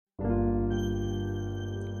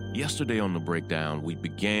Yesterday on The Breakdown, we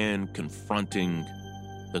began confronting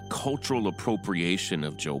the cultural appropriation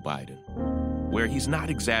of Joe Biden, where he's not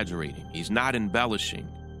exaggerating, he's not embellishing.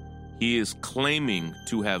 He is claiming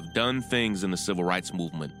to have done things in the civil rights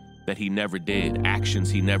movement that he never did, actions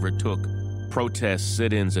he never took, protests,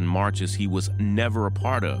 sit-ins, and marches he was never a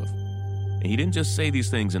part of. And he didn't just say these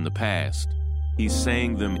things in the past, he's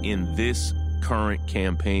saying them in this current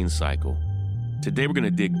campaign cycle. Today we're going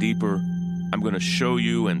to dig deeper. I'm going to show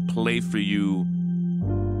you and play for you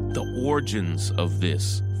the origins of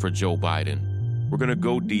this for Joe Biden. We're going to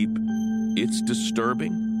go deep. It's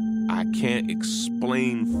disturbing. I can't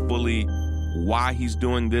explain fully why he's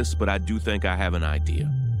doing this, but I do think I have an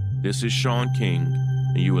idea. This is Sean King,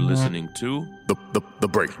 and you are listening to The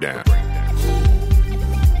Breakdown.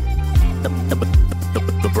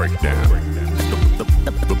 The Breakdown.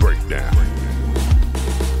 The Breakdown.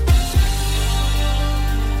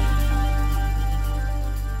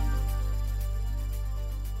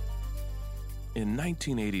 In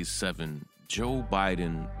 1987, Joe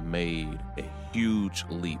Biden made a huge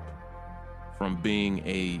leap from being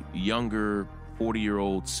a younger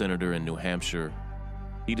 40-year-old senator in New Hampshire.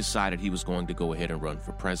 He decided he was going to go ahead and run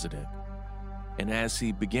for president. And as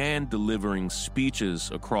he began delivering speeches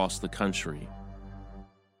across the country,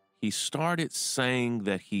 he started saying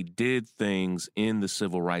that he did things in the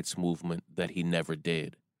civil rights movement that he never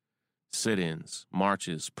did. Sit-ins,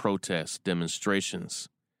 marches, protests, demonstrations.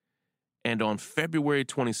 And on February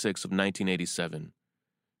 26 of 1987,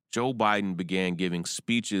 Joe Biden began giving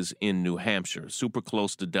speeches in New Hampshire, super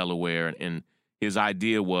close to Delaware, and his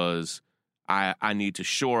idea was, I need to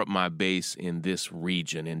shore up my base in this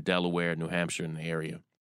region, in Delaware, New Hampshire, in the area.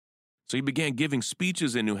 So he began giving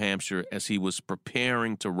speeches in New Hampshire as he was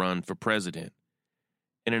preparing to run for president.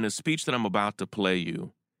 And in a speech that I'm about to play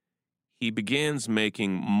you, he begins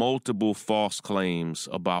making multiple false claims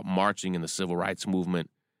about marching in the civil rights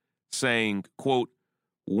movement, saying, quote,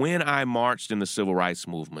 "When I marched in the civil rights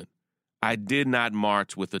movement, I did not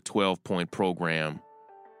march with a 12-point program.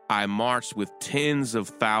 I marched with tens of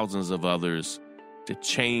thousands of others to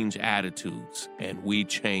change attitudes, and we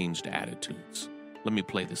changed attitudes." Let me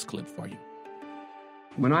play this clip for you.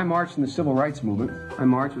 When I marched in the civil rights movement, I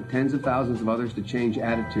marched with tens of thousands of others to change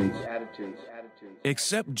attitudes.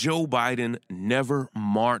 Except Joe Biden never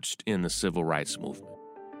marched in the civil rights movement.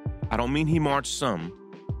 I don't mean he marched some.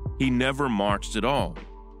 He never marched at all.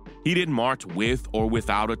 He didn't march with or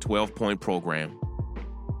without a 12-point program.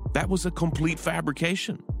 That was a complete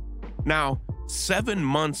fabrication. Now, 7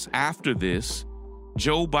 months after this,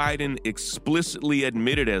 Joe Biden explicitly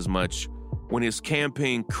admitted as much when his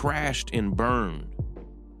campaign crashed and burned.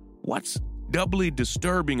 What's doubly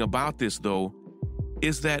disturbing about this, though,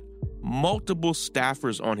 is that multiple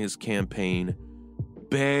staffers on his campaign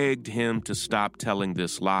begged him to stop telling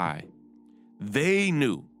this lie. They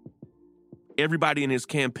knew, everybody in his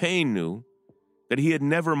campaign knew, that he had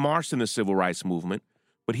never marched in the civil rights movement,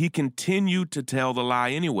 but he continued to tell the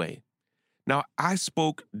lie anyway. Now, I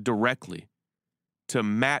spoke directly to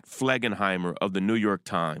Matt Flegenheimer of the New York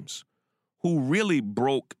Times, who really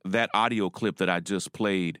broke that audio clip that I just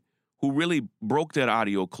played,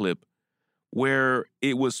 where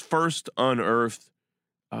it was first unearthed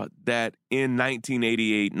that in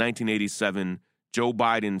 1988, 1987, Joe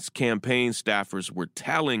Biden's campaign staffers were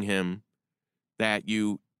telling him that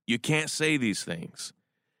you can't say these things.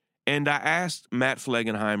 And I asked Matt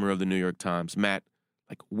Flegenheimer of the New York Times, Matt,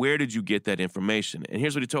 where did you get that information? And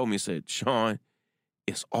here's what he told me. He said, Sean,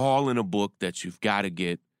 it's all in a book that you've got to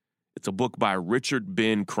get. It's a book by Richard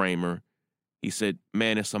Ben Cramer. He said,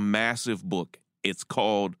 man, it's a massive book. It's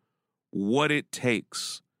called What It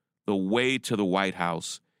Takes, The Way to the White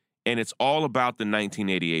House. And it's all about the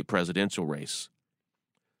 1988 presidential race.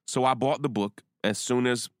 So I bought the book as soon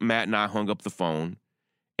as Matt and I hung up the phone.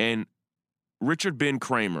 And Richard Ben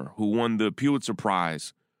Cramer, who won the Pulitzer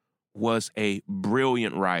Prize, was a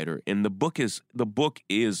brilliant writer. And the book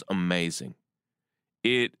is amazing.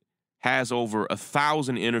 It has over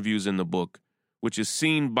 1,000 interviews in the book, which is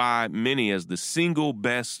seen by many as the single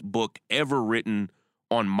best book ever written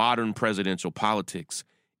on modern presidential politics.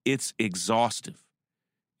 It's exhaustive.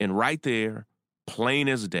 And right there, plain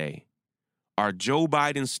as day, are Joe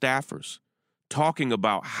Biden staffers talking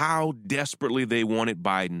about how desperately they wanted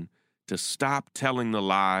Biden to stop telling the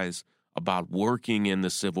lies about working in the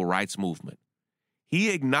civil rights movement. He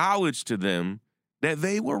acknowledged to them that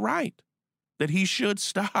they were right, that he should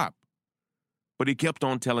stop. But he kept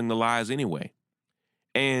on telling the lies anyway.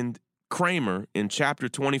 And Cramer, in chapter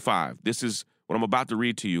 25, this is what I'm about to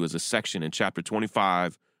read to you, is a section in chapter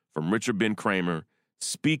 25 from Richard Ben Cramer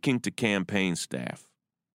speaking to campaign staff.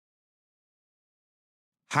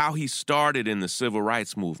 how he started in the civil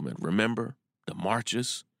rights movement. Remember the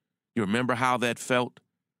marches? You remember how that felt?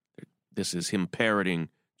 This is him parroting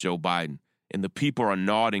Joe Biden. And the people are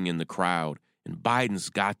nodding in the crowd, and Biden's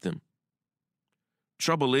got them.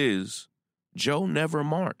 Trouble is, Joe never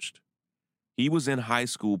marched. He was in high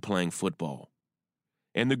school playing football.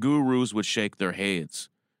 And the gurus would shake their heads.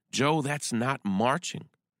 Joe, that's not marching.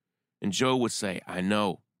 And Joe would say, I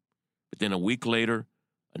know. But then a week later,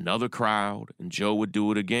 another crowd, and Joe would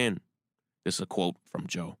do it again. This is a quote from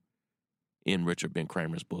Joe in Richard Ben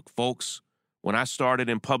Cramer's book. Folks, when I started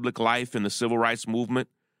in public life in the civil rights movement,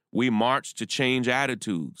 we marched to change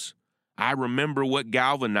attitudes. I remember what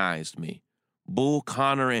galvanized me. Bull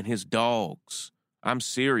Connor and his dogs. I'm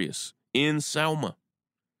serious. In Selma.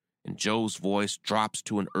 And Joe's voice drops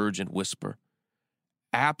to an urgent whisper.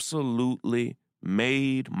 Absolutely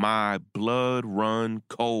made my blood run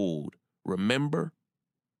cold. Remember?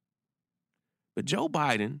 But Joe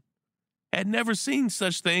Biden had never seen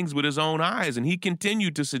such things with his own eyes, and he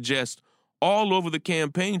continued to suggest all over the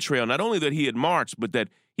campaign trail, not only that he had marched, but that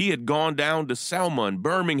he had gone down to Selma and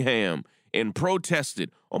Birmingham and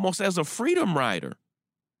protested almost as a freedom rider.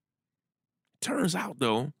 Turns out,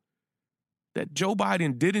 though, that Joe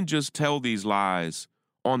Biden didn't just tell these lies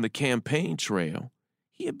on the campaign trail.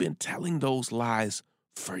 He had been telling those lies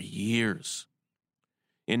for years.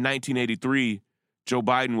 In 1983, Joe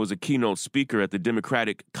Biden was a keynote speaker at the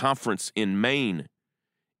Democratic Conference in Maine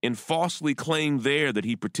and falsely claimed there that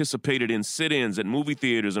he participated in sit-ins at movie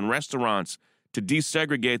theaters and restaurants to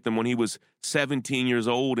desegregate them when he was 17 years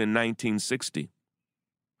old in 1960.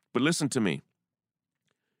 But listen to me.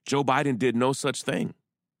 Joe Biden did no such thing.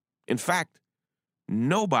 In fact,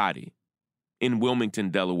 nobody in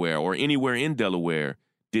Wilmington, Delaware, or anywhere in Delaware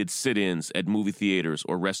did sit-ins at movie theaters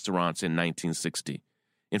or restaurants in 1960.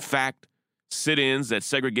 In fact, sit-ins at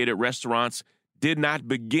segregated restaurants did not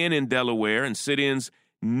begin in Delaware, and sit-ins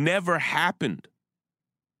never happened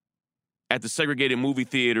at the segregated movie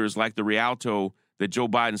theaters like the Rialto that Joe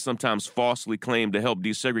Biden sometimes falsely claimed to help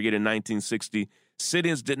desegregate in 1960.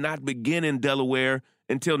 Sit-ins did not begin in Delaware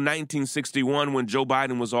until 1961 when Joe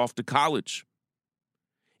Biden was off to college.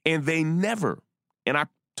 And they never, and I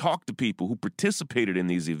talked to people who participated in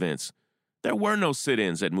these events, there were no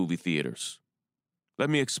sit-ins at movie theaters. Let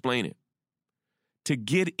me explain it. To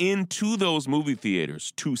get into those movie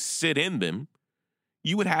theaters, to sit in them,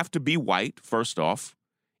 you would have to be white, first off,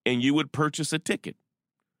 and you would purchase a ticket.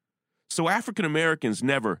 So African Americans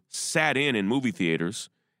never sat in movie theaters,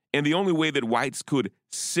 and the only way that whites could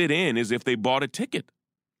sit in is if they bought a ticket.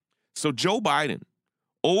 So Joe Biden,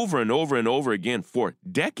 over and over and over again for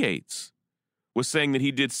decades, was saying that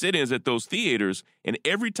he did sit-ins at those theaters, and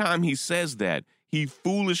every time he says that, he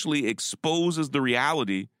foolishly exposes the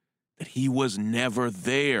reality that he was never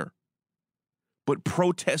there. But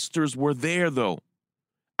protesters were there, though.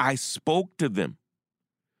 I spoke to them.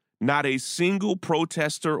 Not a single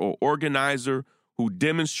protester or organizer who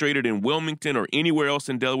demonstrated in Wilmington or anywhere else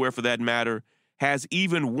in Delaware for that matter has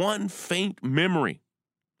even one faint memory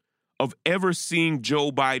of ever seeing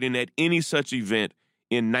Joe Biden at any such event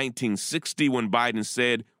in 1960 when Biden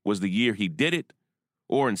said was the year he did it,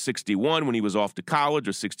 or in 61 when he was off to college,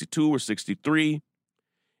 or 62 or 63.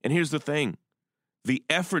 And here's the thing. The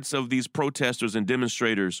efforts of these protesters and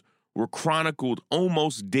demonstrators were chronicled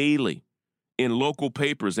almost daily in local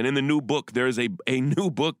papers. And in the new book, there is a new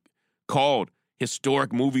book called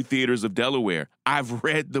Historic Movie Theaters of Delaware. I've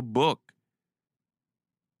read the book.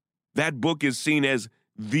 That book is seen as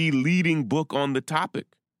the leading book on the topic.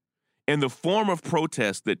 And the form of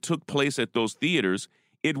protest that took place at those theaters,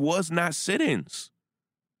 it was not sit-ins.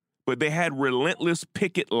 But they had relentless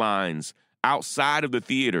picket lines outside of the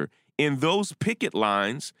theater. And those picket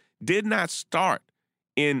lines did not start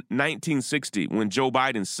in 1960 when Joe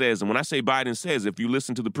Biden says, and when I say Biden says, if you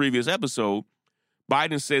listen to the previous episode,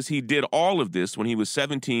 Biden says he did all of this when he was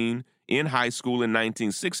 17 in high school in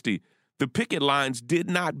 1960. The picket lines did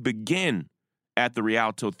not begin at the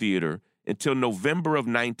Rialto Theater until November of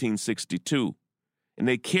 1962. And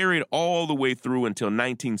they carried all the way through until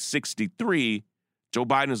 1963. Joe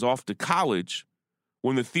Biden is off to college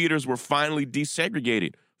when the theaters were finally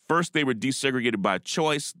desegregated. First, they were desegregated by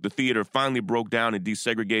choice. The theater finally broke down and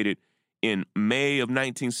desegregated in May of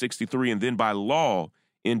 1963, and then by law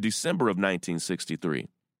in December of 1963.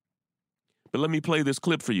 But let me play this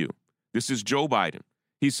clip for you. This is Joe Biden.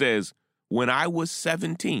 He says, when I was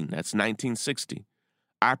 17, that's 1960,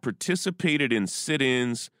 I participated in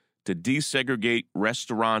sit-ins to desegregate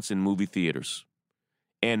restaurants and movie theaters.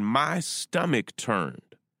 And my stomach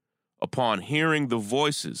turned upon hearing the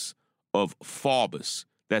voices of Faubus,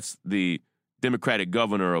 that's the Democratic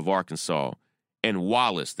governor of Arkansas, and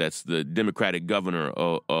Wallace, that's the Democratic governor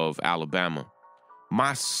of Alabama.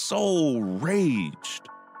 My soul raged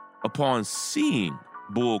upon seeing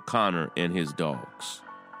Bull Connor and his dogs.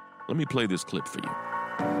 Let me play this clip for you.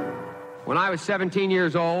 When I was 17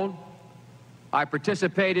 years old, I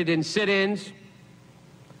participated in sit-ins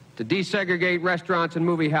to desegregate restaurants and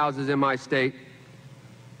movie houses in my state,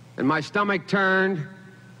 and my stomach turned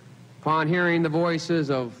upon hearing the voices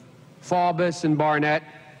of Faubus and Barnett,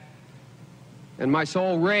 and my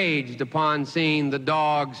soul raged upon seeing the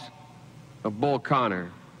dogs of Bull Connor.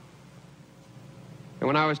 And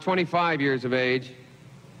when I was 25 years of age,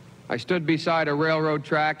 I stood beside a railroad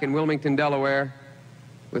track in Wilmington, Delaware,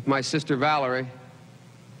 with my sister Valerie,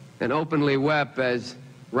 and openly wept as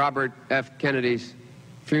Robert F. Kennedy's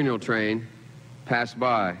funeral train passed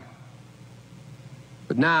by.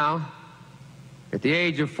 But now, at the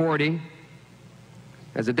age of 40,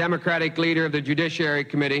 as a Democratic leader of the Judiciary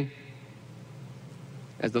Committee,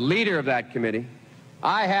 as the leader of that committee,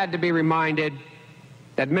 I had to be reminded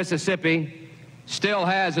that Mississippi still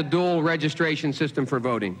has a dual registration system for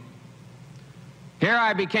voting. Here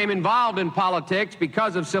I became involved in politics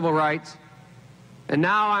because of civil rights, and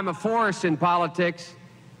now I'm a force in politics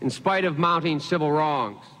in spite of mounting civil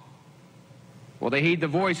wrongs. Will they heed the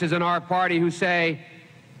voices in our party who say,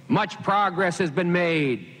 much progress has been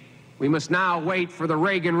made. We must now wait for the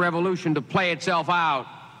Reagan Revolution to play itself out.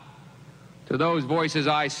 To those voices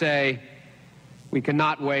I say, we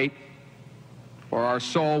cannot wait, or our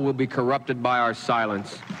soul will be corrupted by our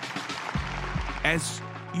silence. As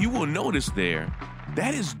you will notice there,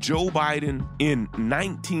 that is Joe Biden in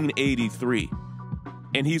 1983.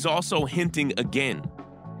 And he's also hinting again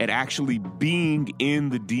at actually being in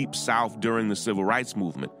the Deep South during the Civil Rights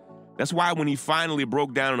Movement. That's why when he finally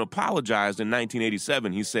broke down and apologized in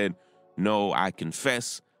 1987, he said, no, I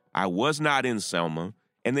confess, I was not in Selma.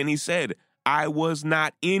 And then he said, I was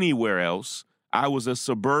not anywhere else. I was a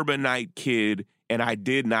suburbanite kid, and I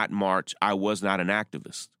did not march. I was not an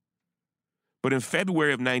activist. But in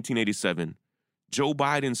February of 1987, Joe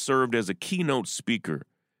Biden served as a keynote speaker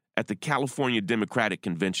at the California Democratic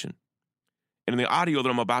Convention. And in the audio that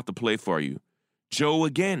I'm about to play for you, Joe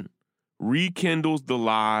again rekindles the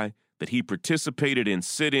lie that he participated in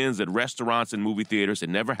sit-ins at restaurants and movie theaters. It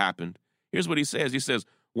never happened. Here's what he says. He says,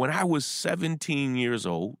 when I was 17 years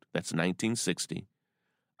old, that's 1960,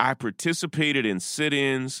 I participated in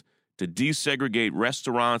sit-ins to desegregate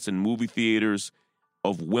restaurants and movie theaters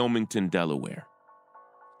of Wilmington, Delaware.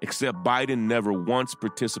 Except Biden never once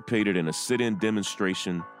participated in a sit-in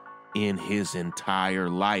demonstration in his entire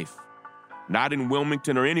life. Not in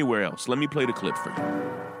Wilmington or anywhere else. Let me play the clip for you.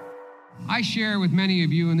 I share with many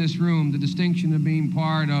of you in this room the distinction of being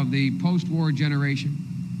part of the post-war generation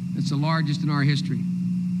that's the largest in our history.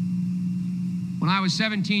 When I was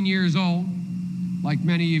 17 years old, like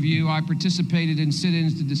many of you, I participated in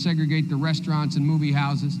sit-ins to desegregate the restaurants and movie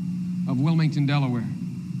houses of Wilmington, Delaware.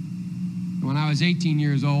 And when I was 18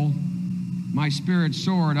 years old, my spirit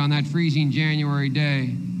soared on that freezing January day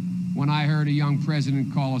when I heard a young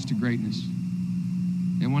president call us to greatness.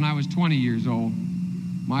 And when I was 20 years old,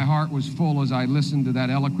 my heart was full as I listened to that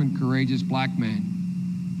eloquent, courageous black man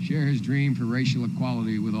share his dream for racial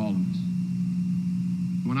equality with all of us.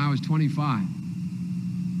 When I was 25,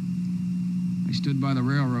 I stood by the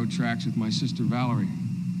railroad tracks with my sister Valerie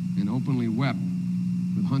and openly wept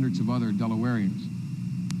with hundreds of other Delawareans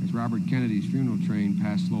as Robert Kennedy's funeral train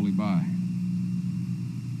passed slowly by.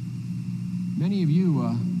 Many of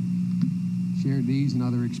you shared these and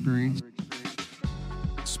other experiences.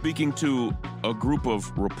 Speaking to a group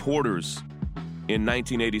of reporters in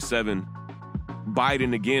 1987,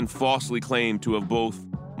 Biden again falsely claimed to have both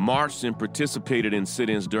marched and participated in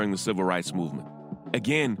sit-ins during the Civil Rights Movement.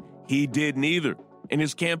 Again, he did neither, and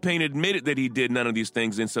his campaign admitted that he did none of these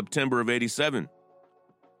things in September of 87.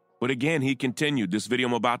 But again, he continued. This video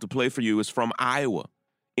I'm about to play for you is from Iowa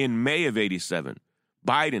in May of 87.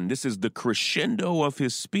 Biden, this is the crescendo of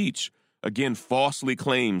his speech, again falsely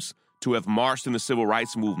claims to have marched in the Civil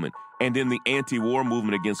Rights Movement and in the anti-war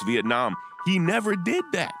movement against Vietnam. He never did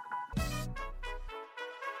that.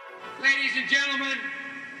 Ladies and gentlemen,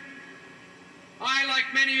 I, like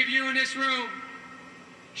many of you in this room,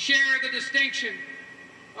 share the distinction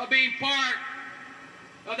of being part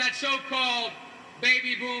of that so-called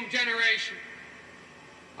baby boom generation.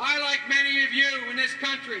 I, like many of you in this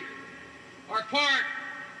country, are part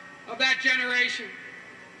of that generation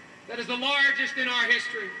that is the largest in our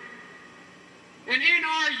history. And in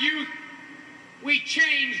our youth, we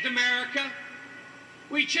changed America.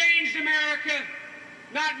 We changed America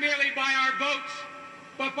not merely by our votes,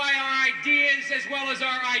 but by our ideas as well as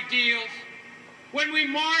our ideals. When we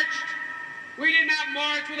marched, We did not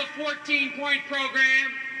march with a 14-point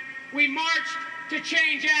program. We marched to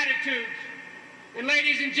change attitudes. And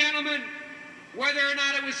ladies and gentlemen, whether or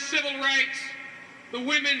not it was civil rights, the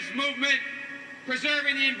women's movement,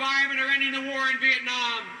 preserving the environment, or ending the war in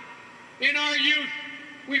Vietnam, in our youth,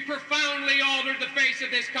 we profoundly altered the face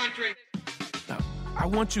of this country. Now, I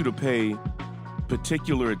want you to pay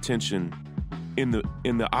particular attention in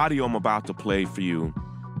the audio I'm about to play for you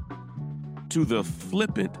to the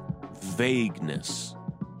flippant vagueness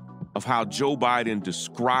of how Joe Biden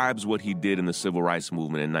describes what he did in the civil rights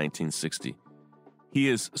movement in 1960. He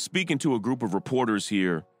is speaking to a group of reporters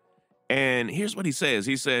here, and here's what he says.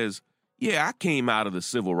 He says, yeah, I came out of the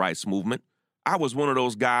civil rights movement. I was one of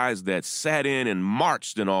those guys that sat in and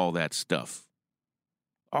marched and all that stuff.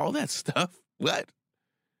 All that stuff? What?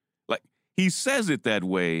 Like, he says it that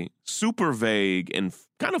way, super vague and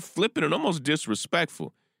kind of flippant and almost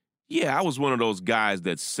disrespectful. Yeah, I was one of those guys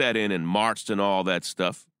that sat in and marched and all that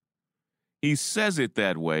stuff. He says it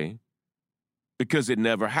that way because it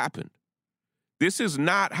never happened. This is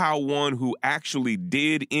not how one who actually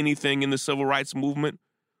did anything in the civil rights movement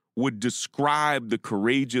would describe the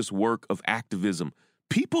courageous work of activism.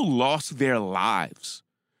 People lost their lives.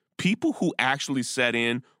 People who actually sat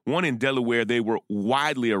in, one in Delaware, they were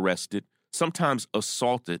widely arrested, sometimes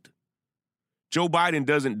assaulted. Joe Biden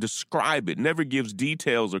doesn't describe it, never gives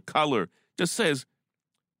details or color, just says,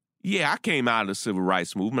 yeah, I came out of the civil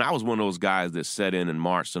rights movement. I was one of those guys that sat in and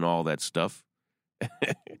marched and all that stuff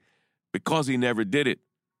because he never did it.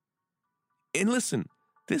 And listen,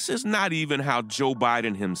 this is not even how Joe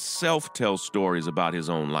Biden himself tells stories about his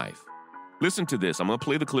own life. Listen to this. I'm going to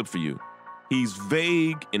play the clip for you. He's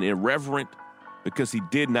vague and irreverent because he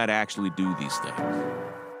did not actually do these things.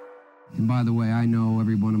 And by the way, I know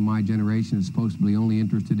everyone of my generation is supposed to be only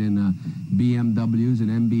interested in BMWs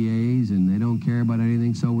and MBAs, and they don't care about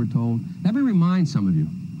anything, so we're told. Let me remind some of you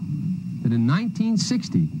that in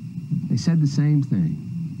 1960, they said the same thing.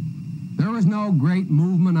 There was no great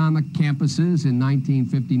movement on the campuses in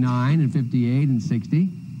 1959 and 58 and 60.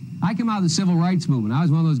 I came out of the civil rights movement. I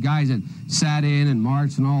was one of those guys that sat in and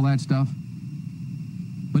marched and all that stuff.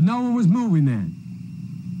 But no one was moving then.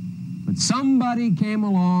 But somebody came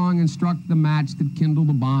along and struck the match that kindled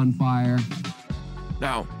the bonfire.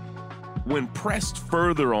 Now, when pressed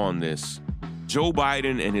further on this, Joe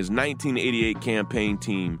Biden and his 1988 campaign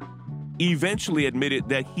team eventually admitted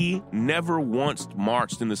that he never once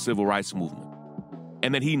marched in the civil rights movement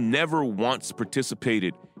and that he never once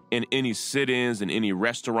participated in any sit-ins in any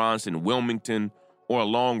restaurants in Wilmington or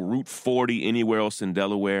along Route 40 anywhere else in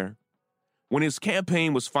Delaware. When his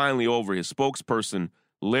campaign was finally over, his spokesperson,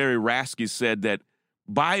 Larry Raske, said that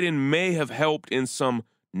Biden may have helped in some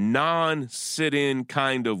non-sit-in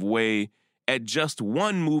kind of way at just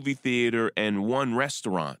one movie theater and one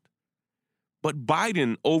restaurant. But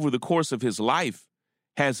Biden, over the course of his life,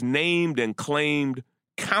 has named and claimed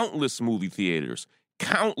countless movie theaters,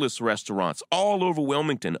 countless restaurants all over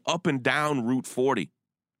Wilmington, up and down Route 40.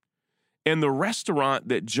 And the restaurant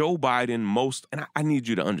that Joe Biden most, and I need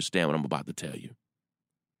you to understand what I'm about to tell you.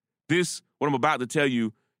 What I'm about to tell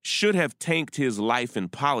you should have tanked his life in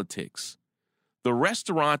politics. The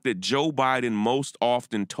restaurant that Joe Biden most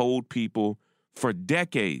often told people for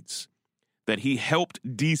decades that he helped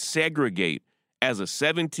desegregate as a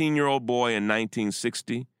 17-year-old boy in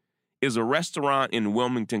 1960 is a restaurant in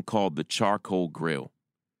Wilmington called the Charcoal Grill.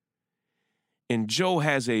 And Joe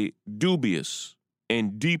has a dubious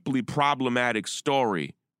and deeply problematic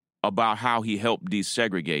story about how he helped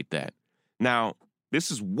desegregate that. Now, this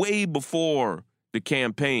is way before the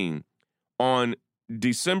campaign. On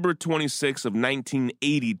December 26th of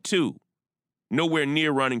 1982, nowhere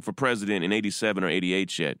near running for president in 87 or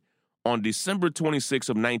 88 yet, on December 26th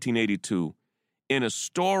of 1982, in a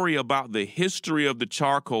story about the history of the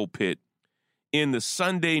charcoal pit in the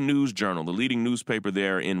Sunday News Journal, the leading newspaper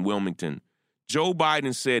there in Wilmington, Joe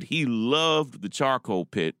Biden said he loved the charcoal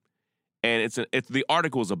pit, and the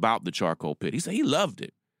article is about the charcoal pit. He said he loved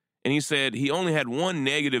it. And he said he only had one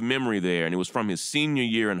negative memory there, and it was from his senior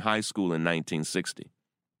year in high school in 1960.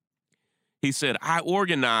 He said, I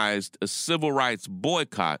organized a civil rights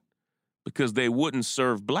boycott because they wouldn't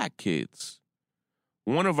serve black kids.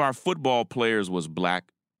 One of our football players was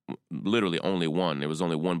black, literally only one. There was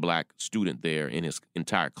only one black student there in his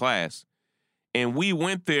entire class. And we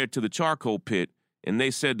went there to the charcoal pit, and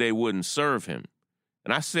they said they wouldn't serve him.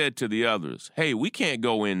 And I said to the others, hey, we can't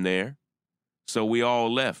go in there. So we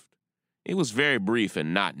all left. It was very brief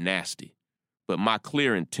and not nasty, but my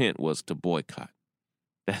clear intent was to boycott.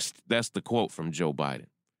 That's the quote from Joe Biden.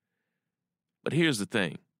 But here's the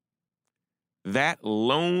thing. That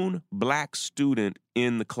lone black student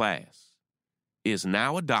in the class is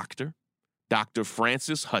now a doctor, Dr.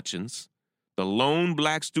 Francis Hutchins, the lone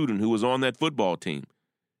black student who was on that football team.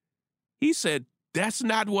 He said, that's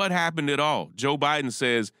not what happened at all. Joe Biden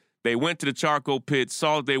says they went to the charcoal pit,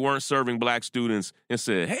 saw that they weren't serving black students, and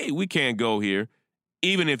said, hey, we can't go here.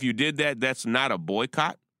 Even if you did that, that's not a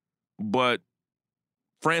boycott. But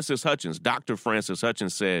Francis Hutchins, Dr. Francis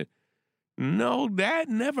Hutchins said, no, that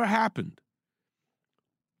never happened.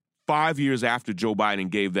 5 years after Joe Biden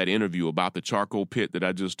gave that interview about the charcoal pit that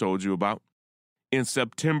I just told you about, in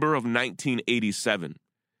September of 1987,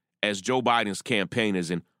 as Joe Biden's campaign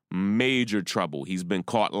is in major trouble, he's been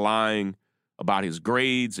caught lying about his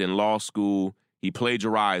grades in law school. He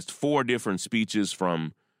plagiarized 4 different speeches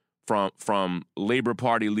from Labor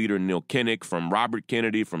Party leader Neil Kinnock, from Robert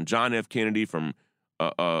Kennedy, from John F. Kennedy, from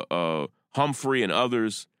Humphrey and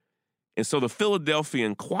others. And so the Philadelphia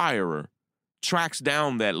Inquirer tracks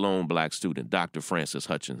down that lone black student, Dr. Francis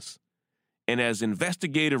Hutchins. And as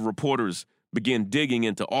investigative reporters begin digging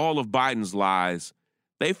into all of Biden's lies,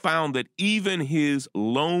 they found that even his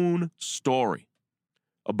lone story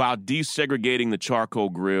about desegregating the charcoal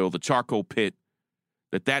grill, the charcoal pit,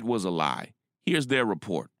 that was a lie. Here's their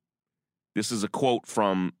report. This is a quote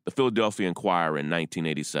from the Philadelphia Inquirer in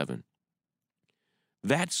 1987.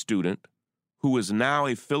 That student, who is now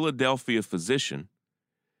a Philadelphia physician,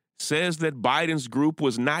 says that Biden's group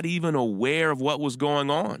was not even aware of what was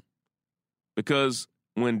going on. Because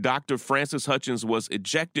when Dr. Francis Hutchins was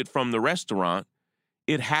ejected from the restaurant,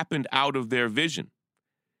 it happened out of their vision.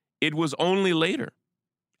 It was only later,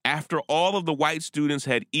 after all of the white students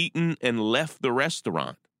had eaten and left the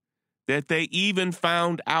restaurant, that they even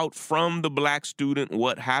found out from the black student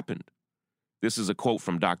what happened. This is a quote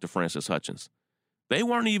from Dr. Francis Hutchins. They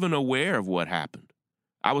weren't even aware of what happened.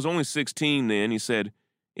 I was only 16 then. He said,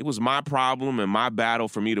 it was my problem and my battle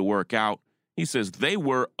for me to work out. He says they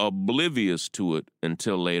were oblivious to it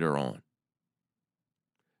until later on.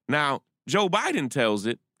 Now, Joe Biden tells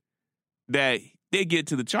it that they get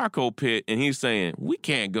to the charcoal pit and he's saying, we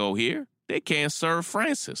can't go here. They can't serve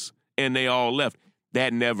Francis. And they all left.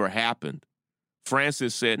 That never happened.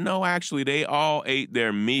 Francis said, no, actually, they all ate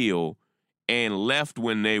their meal and left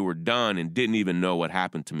when they were done and didn't even know what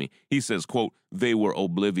happened to me. He says, quote, they were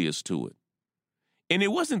oblivious to it. And it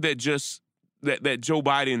wasn't that just that Joe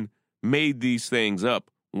Biden made these things up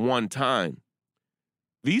one time.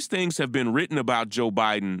 These things have been written about Joe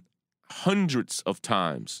Biden hundreds of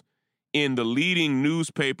times in the leading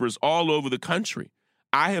newspapers all over the country.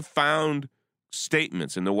 I have found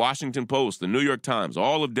statements in the Washington Post, the New York Times,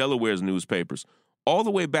 all of Delaware's newspapers, all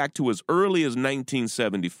the way back to as early as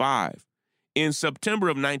 1975. In September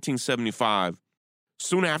of 1975,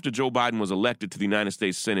 soon after Joe Biden was elected to the United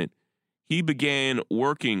States Senate, he began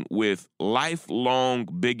working with lifelong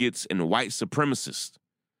bigots and white supremacists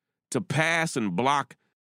to pass and block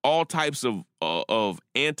all types of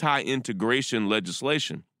anti-integration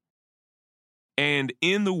legislation. And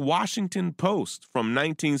in the Washington Post from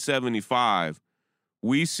 1975,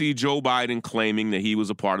 we see Joe Biden claiming that he was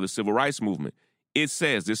a part of the civil rights movement. It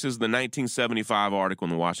says, this is the 1975 article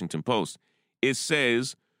in the Washington Post, it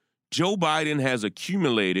says, Joe Biden has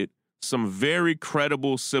accumulated some very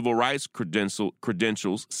credible civil rights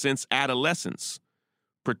credentials since adolescence,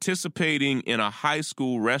 participating in a high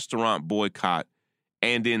school restaurant boycott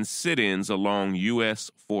and in sit-ins along US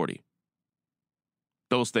 40.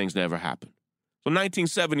 Those things never happened. So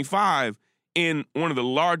 1975, in one of the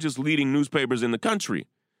largest leading newspapers in the country,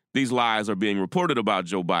 these lies are being reported about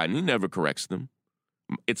Joe Biden. He never corrects them.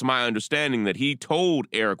 It's my understanding that he told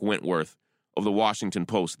Eric Wentworth of the Washington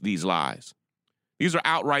Post these lies. These are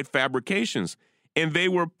outright fabrications, and they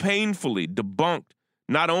were painfully debunked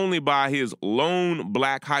not only by his lone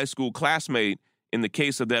black high school classmate in the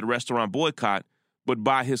case of that restaurant boycott, but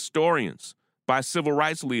by historians, by civil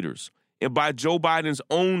rights leaders, and by Joe Biden's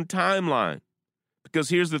own timeline. Because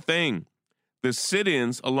here's the thing, the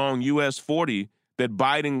sit-ins along US 40 that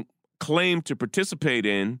Biden claimed to participate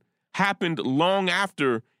in happened long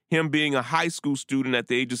after him being a high school student at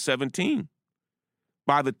the age of 17.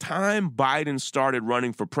 By the time Biden started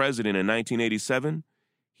running for president in 1987,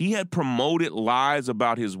 he had promoted lies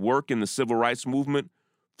about his work in the civil rights movement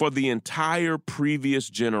for the entire previous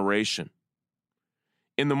generation.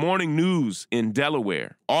 In the morning news in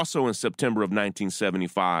Delaware, also in September of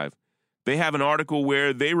 1975, they have an article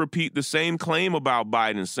where they repeat the same claim about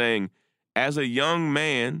Biden, saying, as a young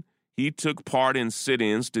man, he took part in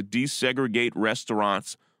sit-ins to desegregate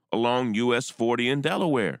restaurants along US 40 in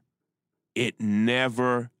Delaware. It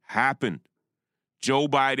never happened. Joe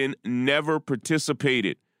Biden never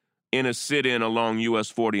participated in a sit-in along US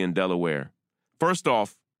 40 in Delaware. First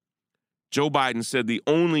off, Joe Biden said the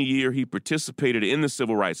only year he participated in the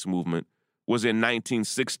civil rights movement was in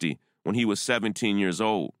 1960 when he was 17 years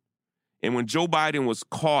old. And when Joe Biden was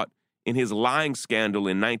caught in his lying scandal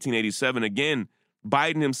in 1987, again,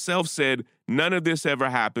 Biden himself said none of this ever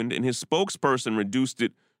happened, and his spokesperson reduced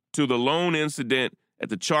it to the lone incident at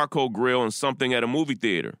the charcoal grill and something at a movie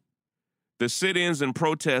theater. The sit-ins and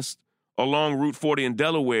protests along Route 40 in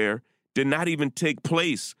Delaware did not even take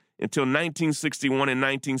place until 1961 and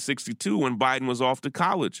 1962 when Biden was off to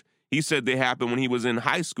college. He said they happened when he was in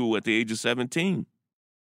high school at the age of 17.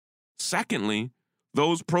 Secondly,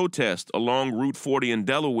 those protests along Route 40 in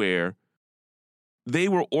Delaware, they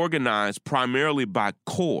were organized primarily by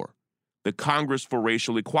CORE, the Congress for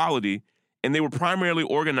Racial Equality, and they were primarily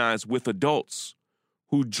organized with adults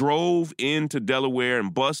who drove into Delaware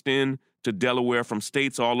and bussed in to Delaware from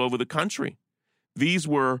states all over the country. These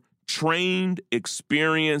were trained,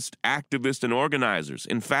 experienced activists and organizers.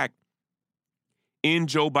 In fact, in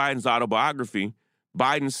Joe Biden's autobiography,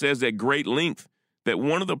 Biden says at great length that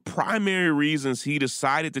one of the primary reasons he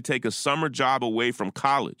decided to take a summer job away from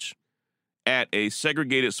college at a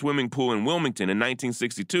segregated swimming pool in Wilmington in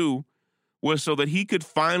 1962 was so that he could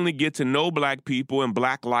finally get to know black people and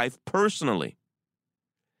black life personally.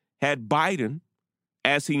 Had Biden,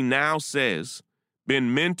 as he now says,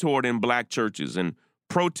 been mentored in black churches and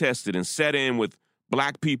protested and sat in with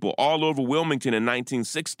black people all over Wilmington in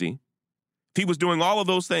 1960, if he was doing all of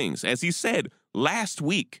those things, as he said last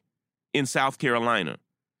week in South Carolina,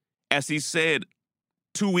 as he said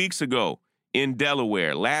 2 weeks ago in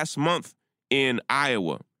Delaware, last month in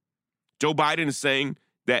Iowa, Joe Biden is saying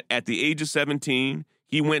that at the age of 17,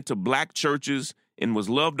 he went to black churches and was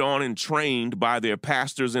loved on and trained by their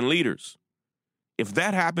pastors and leaders. If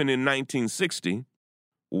that happened in 1960,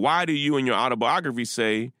 why do you in your autobiography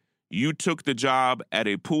say you took the job at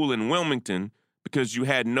a pool in Wilmington because you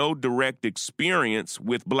had no direct experience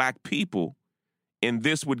with black people, and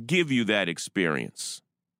this would give you that experience?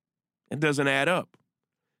 It doesn't add up.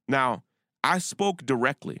 Now, I spoke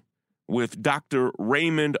directly with Dr.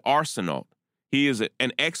 Raymond Arsenault. He is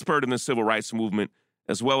an expert in the civil rights movement,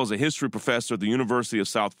 as well as a history professor at the University of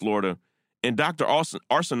South Florida. And Dr.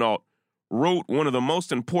 Arsenault wrote one of the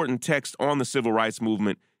most important texts on the civil rights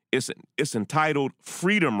movement. It's entitled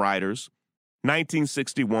Freedom Riders,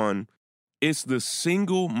 1961. It's the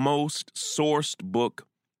single most sourced book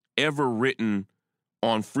ever written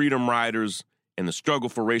on freedom riders and the struggle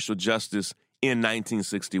for racial justice in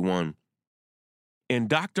 1961. And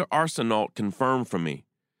Dr. Arsenault confirmed for me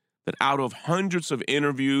that out of hundreds of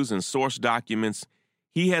interviews and source documents,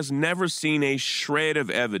 he has never seen a shred of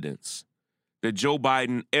evidence that Joe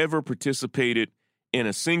Biden ever participated in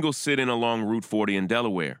a single sit-in along Route 40 in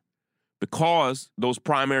Delaware, because those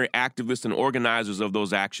primary activists and organizers of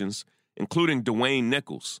those actions, including Dwayne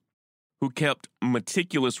Nichols, who kept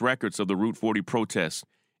meticulous records of the Route 40 protests,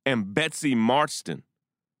 and Betsy Marston,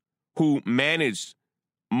 who managed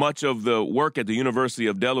much of the work at the University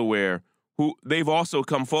of Delaware, who they've also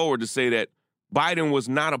come forward to say that Biden was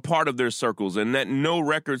not a part of their circles and that no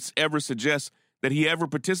records ever suggest that he ever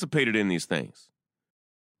participated in these things.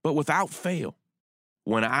 But without fail,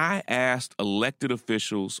 when I asked elected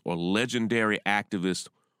officials or legendary activists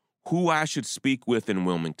who I should speak with in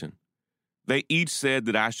Wilmington, they each said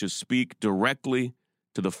that I should speak directly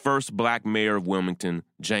to the first black mayor of Wilmington,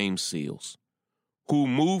 James Seals, who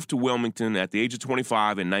moved to Wilmington at the age of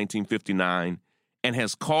 25 in 1959 and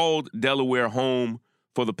has called Delaware home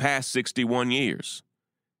for the past 61 years.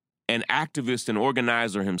 An activist and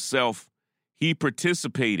organizer himself, he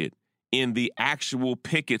participated in the actual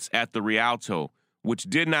pickets at the Rialto, which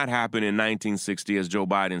did not happen in 1960, as Joe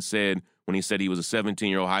Biden said when he said he was a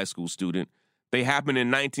 17-year-old high school student. They happened in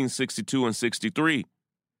 1962 and 63.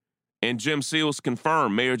 And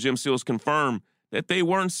Mayor Jim Seals confirmed that they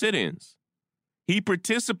weren't sit-ins. He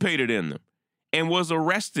participated in them and was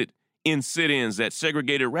arrested in sit-ins at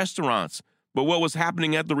segregated restaurants. But what was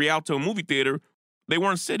happening at the Rialto movie theater, they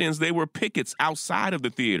weren't sit-ins, they were pickets outside of the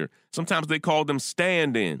theater. Sometimes they called them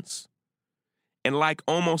stand-ins. And like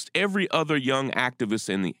almost every other young activist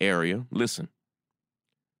in the area, listen,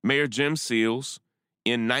 Mayor Jim Seals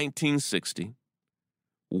in 1960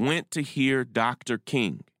 went to hear Dr.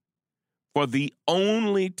 King for the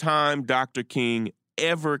only time Dr. King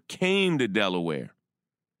ever came to Delaware.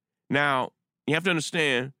 Now, you have to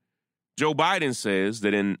understand, Joe Biden says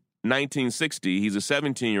that in 1960, he's a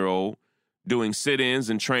 17-year-old doing sit-ins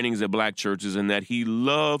and trainings at black churches and that he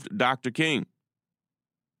loved Dr. King.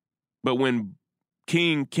 But when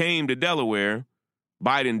King came to Delaware,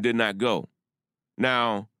 Biden did not go.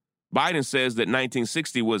 Now, Biden says that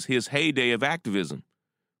 1960 was his heyday of activism.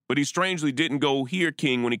 But he strangely didn't go hear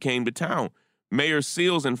King when he came to town. Mayor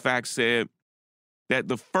Seals, in fact, said that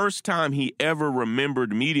the first time he ever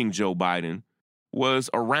remembered meeting Joe Biden was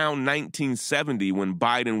around 1970 when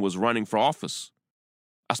Biden was running for office.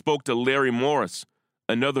 I spoke to Larry Morris,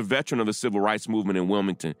 another veteran of the civil rights movement in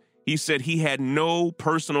Wilmington. He said he had no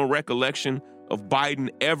personal recollection of Biden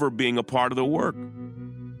ever being a part of the work.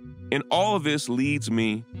 And all of this leads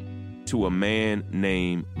me to a man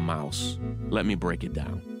named Mouse. Let me break it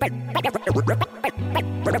down.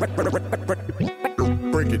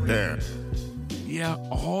 Break it down. Yeah,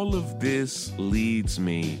 all of this leads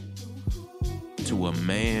me to a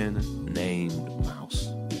man named Mouse.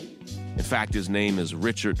 In fact, his name is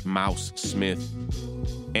Richard Mouse Smith.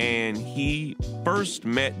 And he first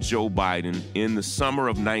met Joe Biden in the summer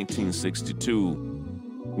of 1962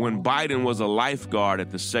 when Biden was a lifeguard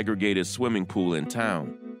at the segregated swimming pool in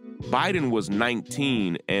town. Biden was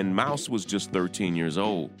 19 and Mouse was just 13 years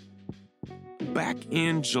old. Back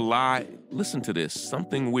in July, listen to this,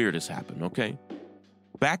 something weird has happened, okay?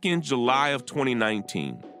 Back in July of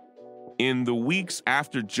 2019, in the weeks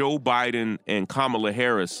after Joe Biden and Kamala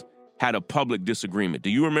Harris had a public disagreement,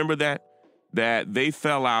 do you remember that? That they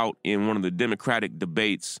fell out in one of the Democratic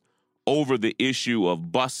debates over the issue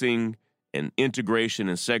of busing and integration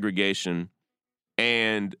and segregation.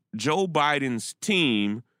 And Joe Biden's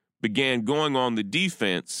team began going on the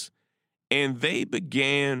defense, and they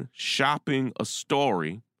began shopping a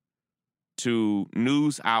story to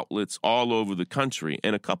news outlets all over the country,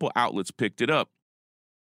 and a couple outlets picked it up.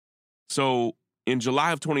 So in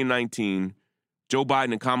July of 2019, Joe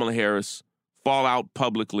Biden and Kamala Harris fall out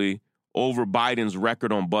publicly over Biden's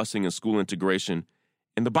record on busing and school integration.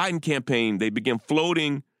 And the Biden campaign, they began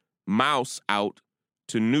floating Mouse out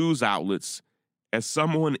to news outlets as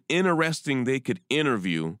someone interesting they could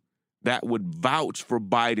interview that would vouch for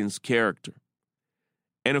Biden's character.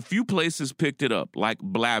 And a few places picked it up, like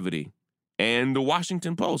Blavity and the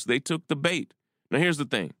Washington Post. They took the bait. Now, here's the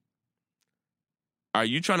thing. Are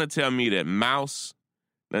you trying to tell me that Mouse,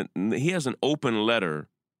 that he has an open letter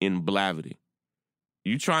in Blavity?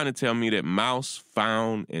 You trying to tell me that Mouse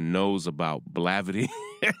found and knows about Blavity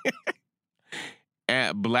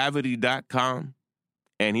at Blavity.com?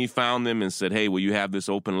 And he found them and said, hey, will you have this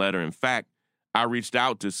open letter? In fact, I reached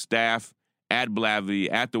out to staff at Blavity,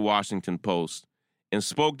 at the Washington Post, and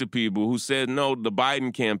spoke to people who said, no, the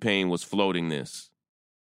Biden campaign was floating this.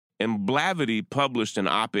 And Blavity published an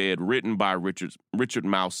op-ed written by Richard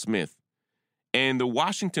Mouse Smith. And the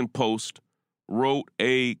Washington Post wrote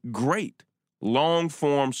a great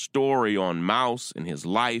long-form story on Mouse and his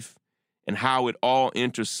life and how it all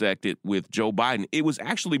intersected with Joe Biden. It was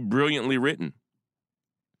actually brilliantly written.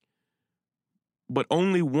 But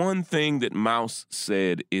only one thing that Mouse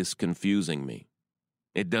said is confusing me.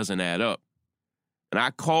 It doesn't add up. And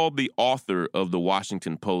I called the author of the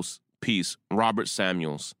Washington Post piece, Robert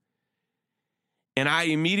Samuels, and I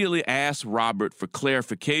immediately asked Robert for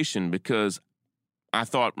clarification because I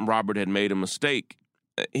thought Robert had made a mistake.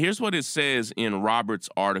 Here's what it says in Robert's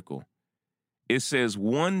article. It says,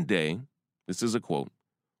 one day, this is a quote,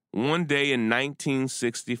 one day in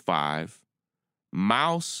 1965,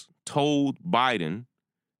 Mouse told Biden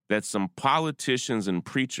that some politicians and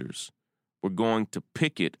preachers were going to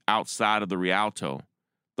picket outside of the Rialto,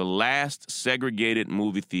 the last segregated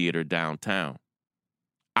movie theater downtown.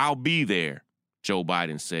 I'll be there, Joe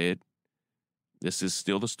Biden said. This is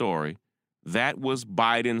still the story. That was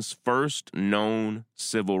Biden's first known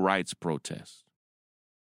civil rights protest.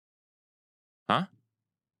 Huh?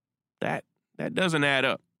 That doesn't add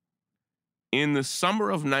up. In the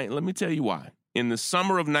summer of let me tell you why. In the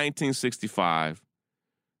summer of 1965,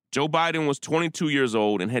 Joe Biden was 22 years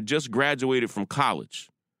old and had just graduated from college.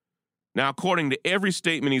 Now, according to every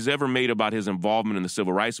statement he's ever made about his involvement in the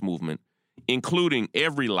civil rights movement, including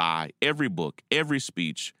every lie, every book, every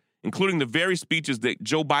speech, including the very speeches that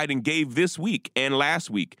Joe Biden gave this week and last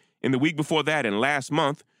week, and the week before that and last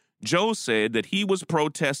month, Joe said that he was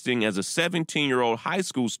protesting as a 17-year-old high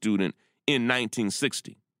school student in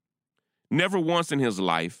 1960. Never once in his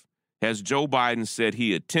life has Joe Biden said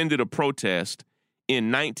he attended a protest in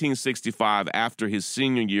 1965 after his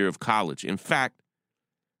senior year of college. In fact,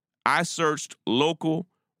 I searched local,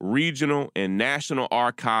 regional, and national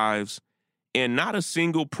archives, and not a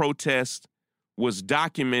single protest was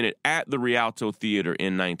documented at the Rialto Theater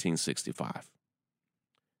in 1965.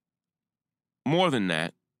 More than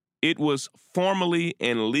that, it was formally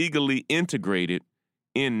and legally integrated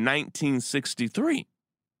in 1963.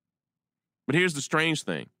 But here's the strange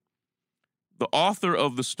thing. The author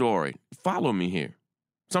of the story, follow me here.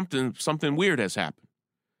 Something weird has happened.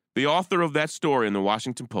 The author of that story in the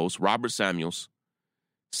Washington Post, Robert Samuels,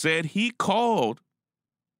 said he called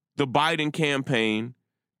the Biden campaign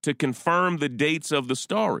to confirm the dates of the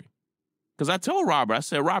story. Because I told Robert, I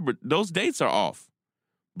said, Robert, those dates are off.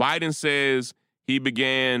 Biden says he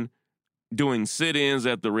began doing sit-ins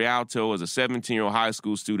at the Rialto as a 17-year-old high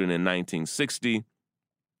school student in 1960.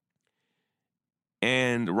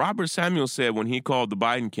 And Robert Samuel said when he called the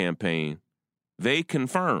Biden campaign, they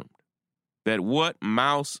confirmed that what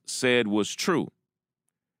Mouse said was true,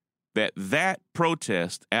 that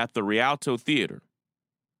protest at the Rialto Theater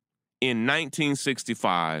in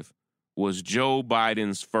 1965 was Joe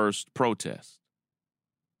Biden's first protest.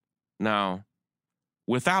 Now,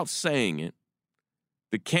 without saying it,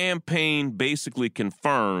 the campaign basically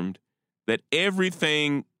confirmed that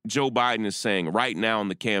everything Joe Biden is saying right now on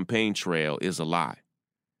the campaign trail is a lie.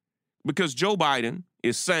 Because Joe Biden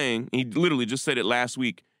is saying, he literally just said it last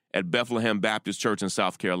week at Bethlehem Baptist Church in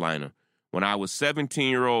South Carolina, when I was a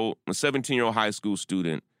 17-year-old high school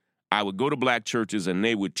student, I would go to black churches and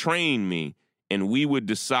they would train me and we would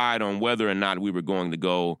decide on whether or not we were going to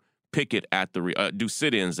go picket at the do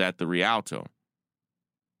sit-ins at the Rialto.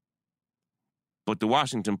 But the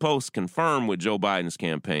Washington Post confirmed with Joe Biden's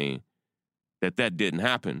campaign that didn't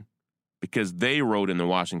happen, because they wrote in the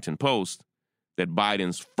Washington Post that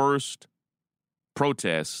Biden's first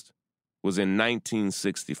protest was in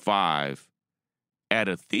 1965 at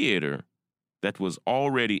a theater that was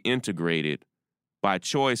already integrated by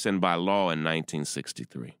choice and by law in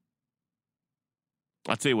 1963.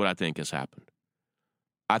 I'll tell you what I think has happened.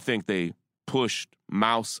 I think they pushed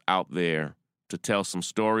Mouse out there to tell some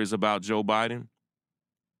stories about Joe Biden,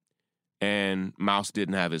 and Mouse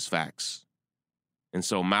didn't have his facts. And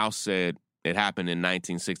so Mouse said it happened in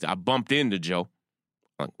 1960. I bumped into Joe.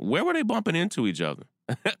 Where were they bumping into each other?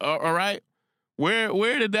 All right?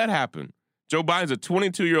 Where did that happen? Joe Biden's a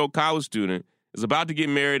 22-year-old college student, is about to get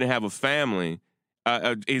married and have a family.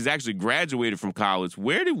 He's actually graduated from college.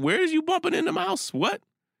 Where did you bumping into Mouse? What?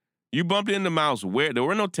 You bumped into Mouse where? There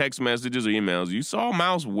were no text messages or emails. You saw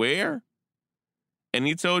Mouse where? And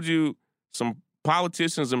he told you some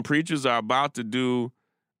politicians and preachers are about to do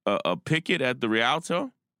a picket at the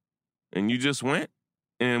Rialto, and you just went?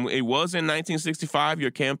 And it was in 1965. Your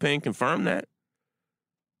campaign confirmed that?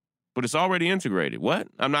 But it's already integrated. What?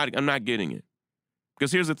 I'm not getting it.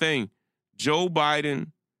 Because here's the thing. Joe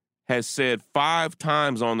Biden has said 5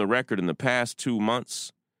 times on the record in the past 2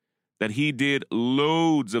 months that he did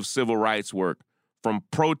loads of civil rights work, from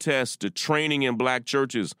protests to training in black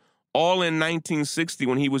churches, all in 1960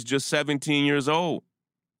 when he was just 17 years old.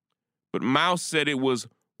 But Mouse said it was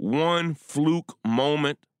one fluke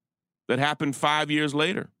moment that happened 5 years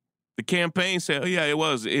later. The campaign said, oh, yeah, it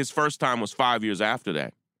was. His first time was 5 years after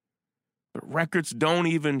that. But records don't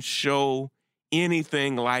even show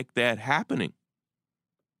anything like that happening.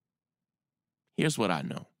 Here's what I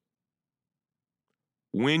know.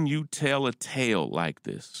 When you tell a tale like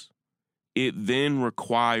this, it then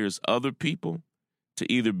requires other people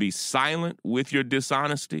to either be silent with your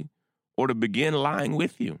dishonesty or to begin lying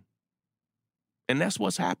with you. And that's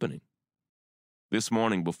what's happening. This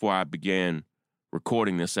morning, before I began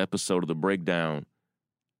recording this episode of The Breakdown,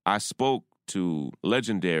 I spoke to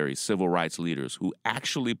legendary civil rights leaders who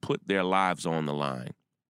actually put their lives on the line.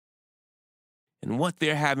 And what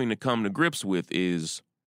they're having to come to grips with is,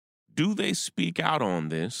 do they speak out on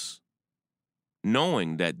this,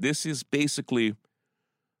 knowing that this is basically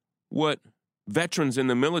what veterans in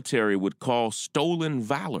the military would call stolen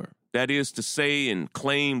valor? That is to say and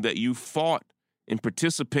claim that you fought and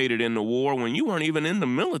participated in the war when you weren't even in the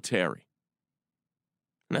military.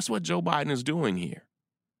 And that's what Joe Biden is doing here.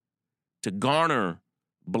 To garner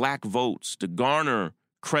black votes, to garner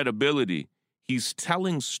credibility, he's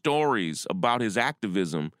telling stories about his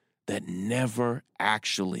activism that never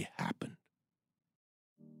actually happened.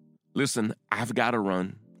 Listen, I've got to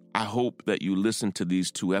run. I hope that you listen to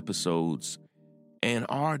these 2 episodes and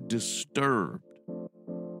are disturbed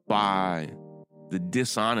by the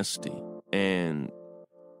dishonesty and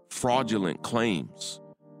fraudulent claims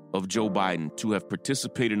of Joe Biden to have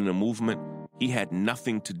participated in a movement he had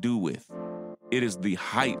nothing to do with. It is the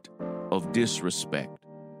height of disrespect.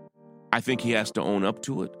 I think he has to own up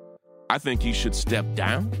to it. I think he should step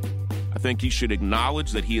down. I think he should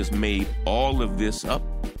acknowledge that he has made all of this up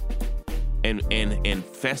and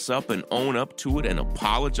fess up and own up to it and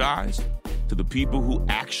apologize to the people who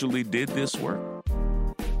actually did this work.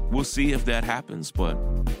 We'll see if that happens, but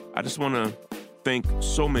I just want to thank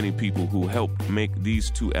so many people who helped make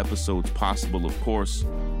these 2 episodes possible. Of course,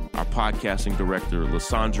 our podcasting director,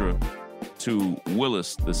 Lysandra, to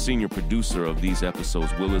Willis, the senior producer of these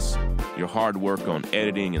episodes. Willis, your hard work on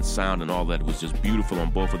editing and sound and all that was just beautiful on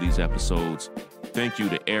both of these episodes. Thank you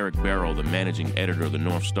to Eric Barrow, the managing editor of the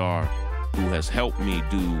North Star, who has helped me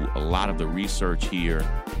do a lot of the research here.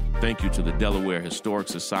 Thank you to the Delaware Historic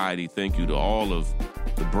Society. Thank you to all of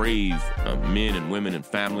the brave men and women and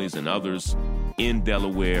families and others in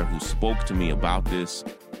Delaware who spoke to me about this.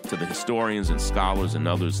 To the historians and scholars and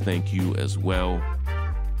others, thank you as well.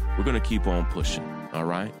 We're going to keep on pushing, all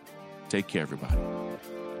right? Take care, everybody.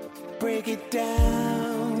 Break it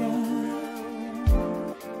down.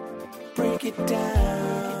 Break it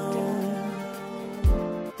down.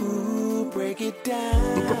 Ooh, break it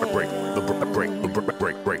down.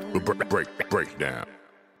 Break down.